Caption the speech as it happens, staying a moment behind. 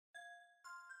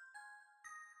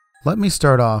Let me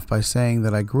start off by saying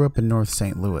that I grew up in North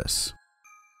St. Louis.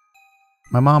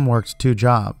 My mom worked 2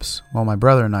 jobs, while my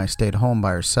brother and I stayed home by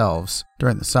ourselves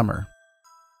during the summer.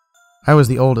 I was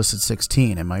the oldest at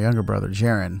 16, and my younger brother,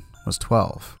 Jaron, was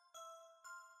 12.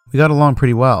 We got along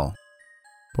pretty well.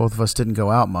 Both of us didn't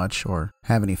go out much or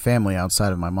have any family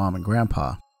outside of my mom and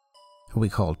grandpa, who we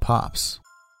called Pops.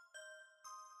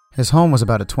 His home was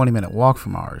about a 20-minute walk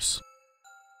from ours.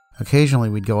 Occasionally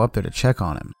we'd go up there to check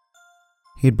on him.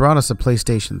 He'd brought us a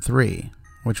PlayStation 3,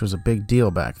 which was a big deal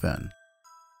back then.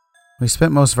 We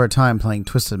spent most of our time playing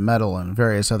Twisted Metal and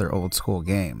various other old-school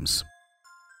games.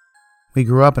 We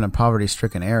grew up in a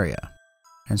poverty-stricken area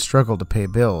and struggled to pay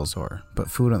bills or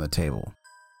put food on the table.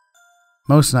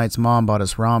 Most nights Mom bought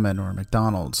us ramen or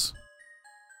McDonald's,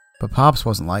 but Pops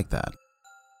wasn't like that.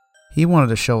 He wanted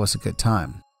to show us a good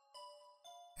time.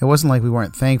 It wasn't like we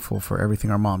weren't thankful for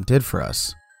everything our mom did for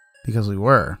us, because we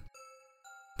were,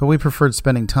 but we preferred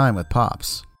spending time with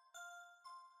Pops.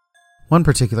 One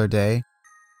particular day,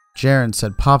 Jaron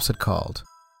said Pops had called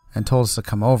and told us to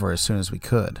come over as soon as we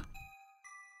could.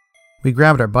 We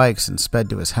grabbed our bikes and sped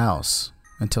to his house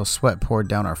until sweat poured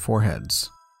down our foreheads.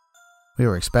 We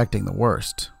were expecting the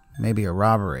worst, maybe a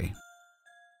robbery.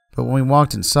 But when we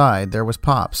walked inside, there was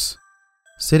Pops,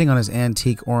 sitting on his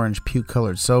antique orange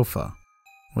puke-colored sofa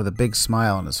with a big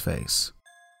smile on his face.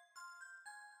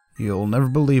 "You'll never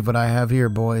believe what I have here,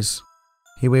 boys."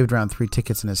 He waved around 3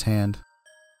 tickets in his hand.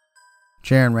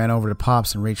 Jaron ran over to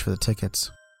Pops and reached for the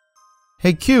tickets.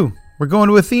 "Hey, Q, we're going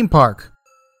to a theme park,"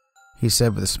 he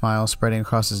said with a smile spreading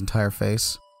across his entire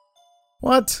face.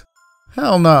 "What?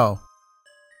 Hell no,"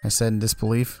 I said in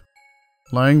disbelief.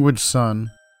 "Language,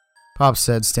 son," Pops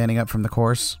said, standing up from the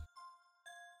course.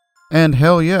 "And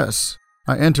hell yes.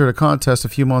 I entered a contest a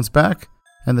few months back,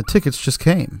 and the tickets just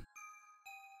came."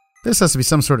 "This has to be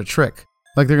some sort of trick,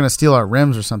 like they're going to steal our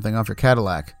rims or something off your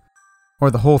Cadillac. Or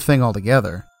the whole thing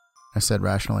altogether," I said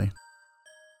rationally.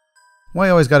 "Why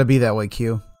you always got to be that way,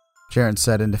 Q?" Jaron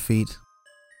said in defeat.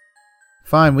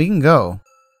 "Fine, we can go,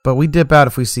 but we dip out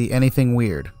if we see anything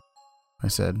weird," I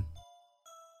said.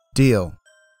 "Deal."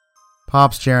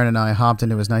 Pops, Jaron, and I hopped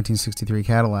into his 1963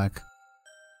 Cadillac.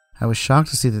 I was shocked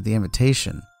to see that the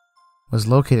invitation was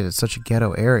located at such a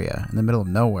ghetto area in the middle of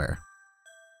nowhere.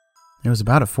 It was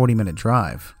about a 40-minute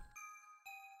drive.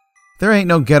 "There ain't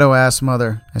no ghetto-ass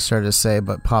mother," I started to say,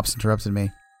 but Pops interrupted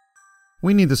me.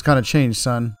 "We need this kind of change,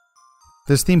 son.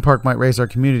 This theme park might raise our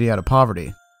community out of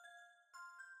poverty."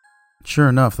 Sure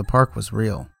enough, the park was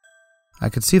real. I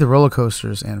could see the roller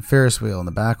coasters and Ferris wheel in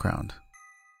the background.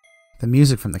 The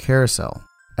music from the carousel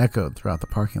echoed throughout the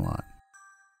parking lot.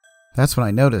 That's when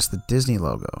I noticed the Disney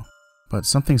logo, but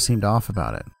something seemed off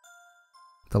about it.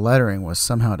 The lettering was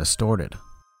somehow distorted.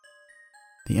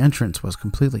 The entrance was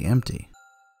completely empty.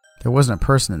 There wasn't a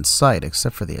person in sight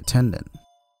except for the attendant.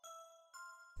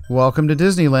 "Welcome to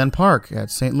Disneyland Park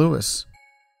at St. Louis.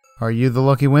 Are you the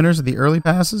lucky winners of the early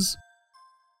passes?"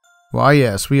 "Why,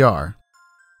 yes, we are,"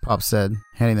 Pop said,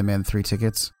 handing the man 3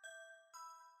 tickets.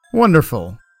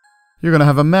 "Wonderful. You're going to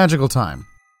have a magical time."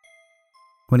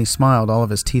 When he smiled, all of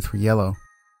his teeth were yellow,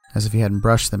 as if he hadn't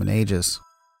brushed them in ages.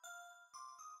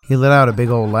 He let out a big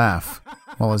old laugh,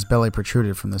 while his belly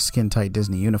protruded from the skin-tight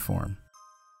Disney uniform.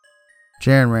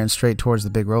 Jaron ran straight towards the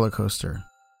big roller coaster.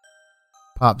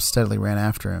 Pop steadily ran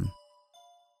after him.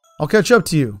 "I'll catch up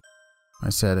to you," I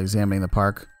said, examining the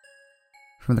park.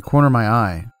 From the corner of my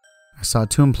eye, I saw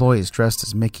 2 employees dressed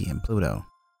as Mickey and Pluto.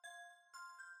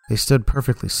 They stood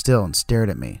perfectly still and stared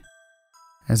at me,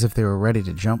 as if they were ready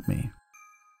to jump me.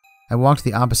 I walked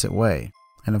the opposite way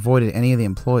and avoided any of the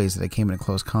employees that I came into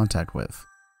close contact with.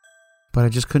 But I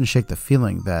just couldn't shake the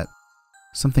feeling that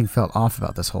something felt off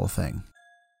about this whole thing,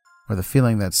 or the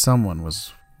feeling that someone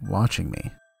was watching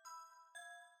me.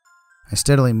 I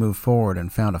steadily moved forward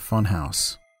and found a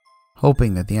funhouse,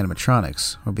 hoping that the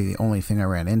animatronics would be the only thing I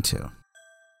ran into.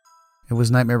 It was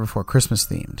Nightmare Before Christmas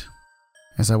themed.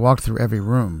 As I walked through every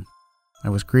room, I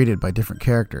was greeted by different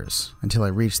characters until I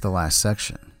reached the last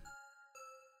section.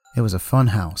 It was a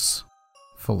funhouse,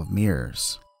 full of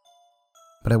mirrors.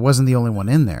 But I wasn't the only one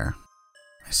in there.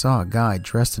 I saw a guy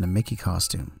dressed in a Mickey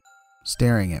costume,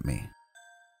 staring at me.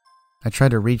 I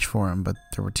tried to reach for him, but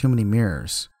there were too many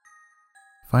mirrors.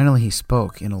 Finally, he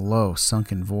spoke in a low,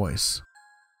 sunken voice.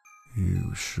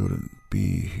 "You shouldn't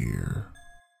be here."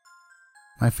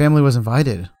 "My family was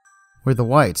invited. We're the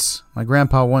Whites. My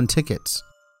grandpa won tickets."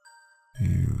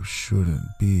 "You shouldn't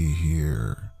be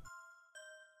here.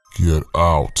 Get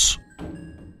out."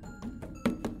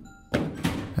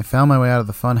 I found my way out of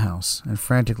the funhouse and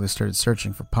frantically started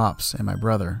searching for Pops and my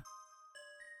brother.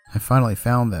 I finally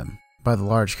found them by the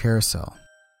large carousel.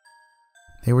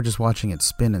 They were just watching it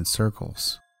spin in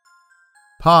circles.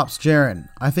 "Pops, Jaren,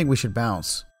 I think we should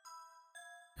bounce."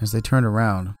 As they turned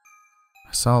around,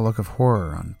 I saw a look of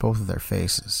horror on both of their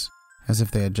faces, as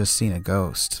if they had just seen a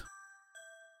ghost.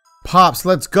 "Pops,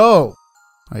 let's go!"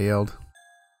 I yelled.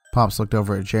 Pops looked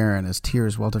over at Jaren as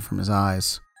tears welted from his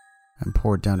eyes and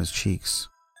poured down his cheeks.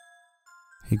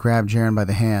 He grabbed Jaren by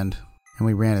the hand, and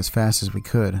we ran as fast as we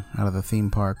could out of the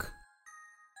theme park.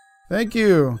 "Thank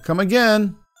you. Come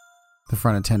again," the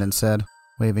front attendant said,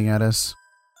 waving at us.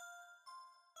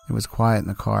 It was quiet in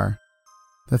the car.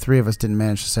 The three of us didn't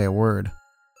manage to say a word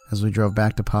as we drove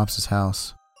back to Pops'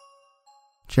 house.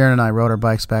 Jaren and I rode our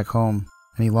bikes back home,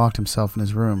 and he locked himself in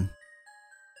his room.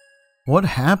 "What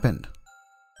happened?"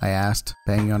 I asked,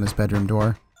 banging on his bedroom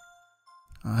door.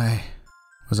 "I,"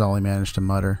 was all he managed to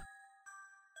mutter.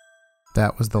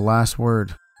 That was the last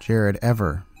word Jared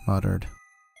ever muttered.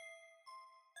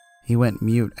 He went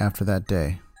mute after that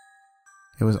day.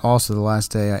 It was also the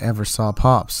last day I ever saw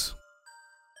Pops.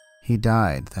 He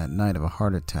died that night of a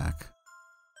heart attack.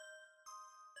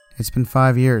 It's been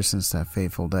 5 years since that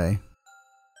fateful day.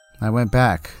 I went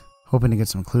back, hoping to get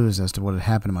some clues as to what had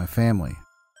happened to my family,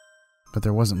 but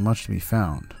there wasn't much to be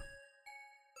found.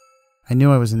 I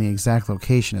knew I was in the exact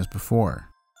location as before.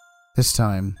 This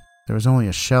time, there was only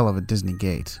a shell of a Disney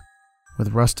gate,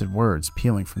 with rusted words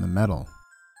peeling from the metal.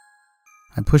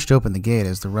 I pushed open the gate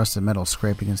as the rusted metal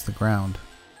scraped against the ground.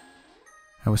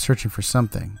 I was searching for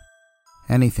something,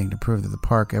 anything to prove that the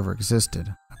park ever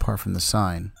existed, apart from the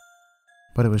sign.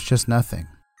 But it was just nothing,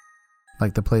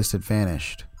 like the place had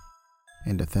vanished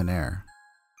into thin air.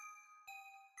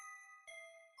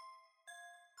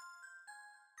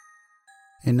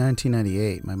 In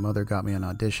 1998, my mother got me an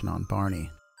audition on Barney.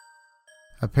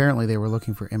 Apparently they were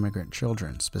looking for immigrant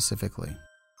children, specifically.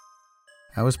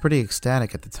 I was pretty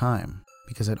ecstatic at the time,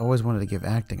 because I'd always wanted to give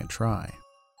acting a try.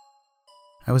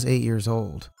 I was 8 years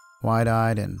old,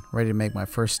 wide-eyed and ready to make my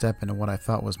first step into what I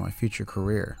thought was my future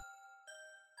career.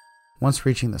 Once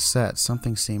reaching the set,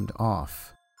 something seemed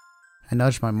off. I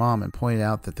nudged my mom and pointed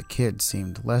out that the kids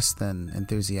seemed less than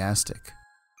enthusiastic.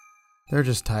 "They're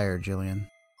just tired, Jillian,"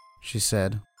 she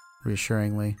said,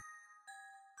 reassuringly.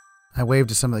 I waved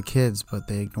to some of the kids, but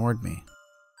they ignored me.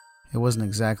 It wasn't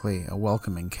exactly a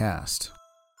welcoming cast.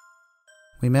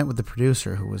 We met with the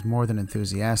producer, who was more than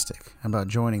enthusiastic about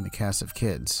joining the cast of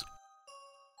kids.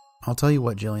 "I'll tell you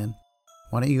what, Jillian.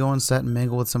 Why don't you go on set and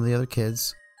mingle with some of the other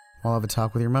kids while I have a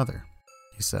talk with your mother,"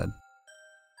 he said.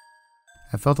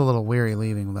 I felt a little weary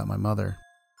leaving without my mother.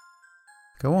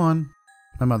 "Go on,"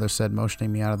 my mother said,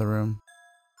 motioning me out of the room.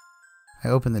 I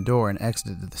opened the door and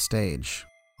exited to the stage,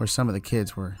 where some of the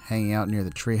kids were hanging out near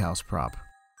the treehouse prop.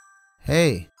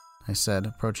 "Hey," I said,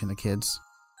 approaching the kids.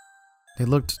 They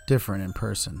looked different in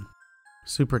person,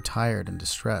 super tired and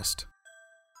distressed.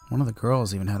 One of the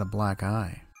girls even had a black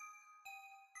eye.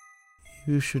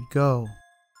 "You should go,"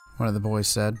 one of the boys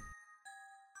said.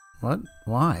 "What?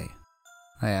 Why?"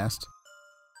 I asked.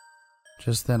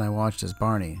 Just then I watched as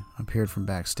Barney appeared from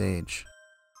backstage.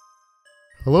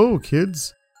 "Hello,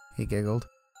 kids," he giggled.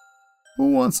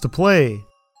 "Who wants to play?"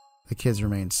 The kids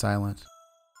remained silent.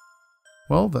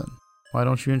 "Well then, why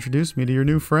don't you introduce me to your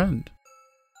new friend?"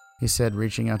 he said,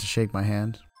 reaching out to shake my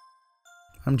hand.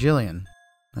 "I'm Jillian,"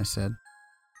 I said.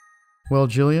 "Well,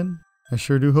 Jillian, I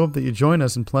sure do hope that you join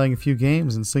us in playing a few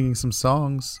games and singing some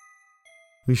songs.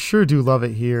 We sure do love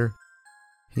it here,"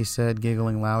 he said,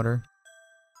 giggling louder.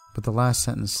 But the last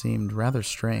sentence seemed rather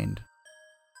strained.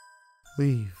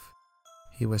 "Leave,"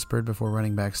 he whispered before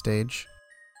running backstage.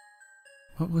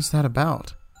 "What was that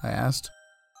about?" I asked.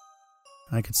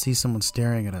 I could see someone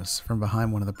staring at us from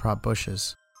behind one of the prop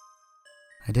bushes.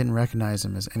 I didn't recognize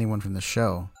him as anyone from the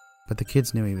show, but the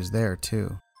kids knew he was there,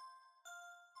 too.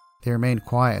 They remained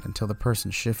quiet until the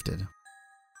person shifted.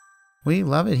 "We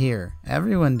love it here.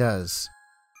 Everyone does,"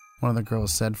 one of the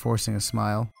girls said, forcing a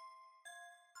smile.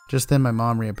 Just then my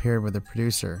mom reappeared with the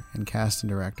producer and casting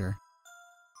director.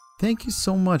 "Thank you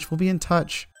so much. We'll be in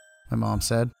touch," my mom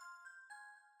said.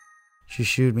 She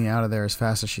shooed me out of there as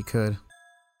fast as she could.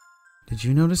 "Did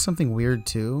you notice something weird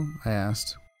too?" I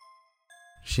asked.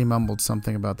 She mumbled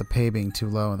something about the pay being too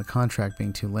low and the contract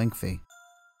being too lengthy.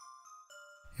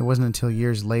 It wasn't until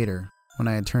years later, when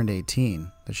I had turned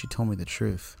 18, that she told me the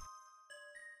truth.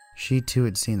 She too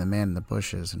had seen the man in the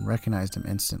bushes and recognized him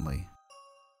instantly.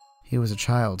 He was a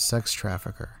child sex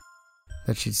trafficker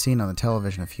that she'd seen on the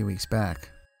television a few weeks back.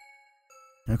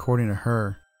 According to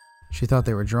her, she thought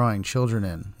they were drawing children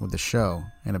in with the show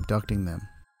and abducting them.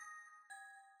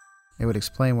 It would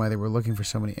explain why they were looking for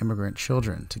so many immigrant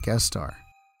children to guest star.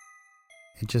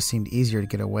 It just seemed easier to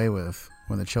get away with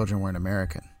when the children weren't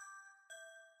American.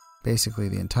 Basically,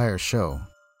 the entire show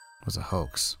was a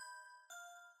hoax.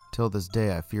 Till this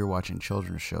day, I fear watching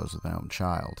children's shows with my own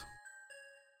child.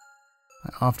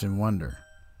 I often wonder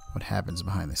what happens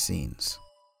behind the scenes.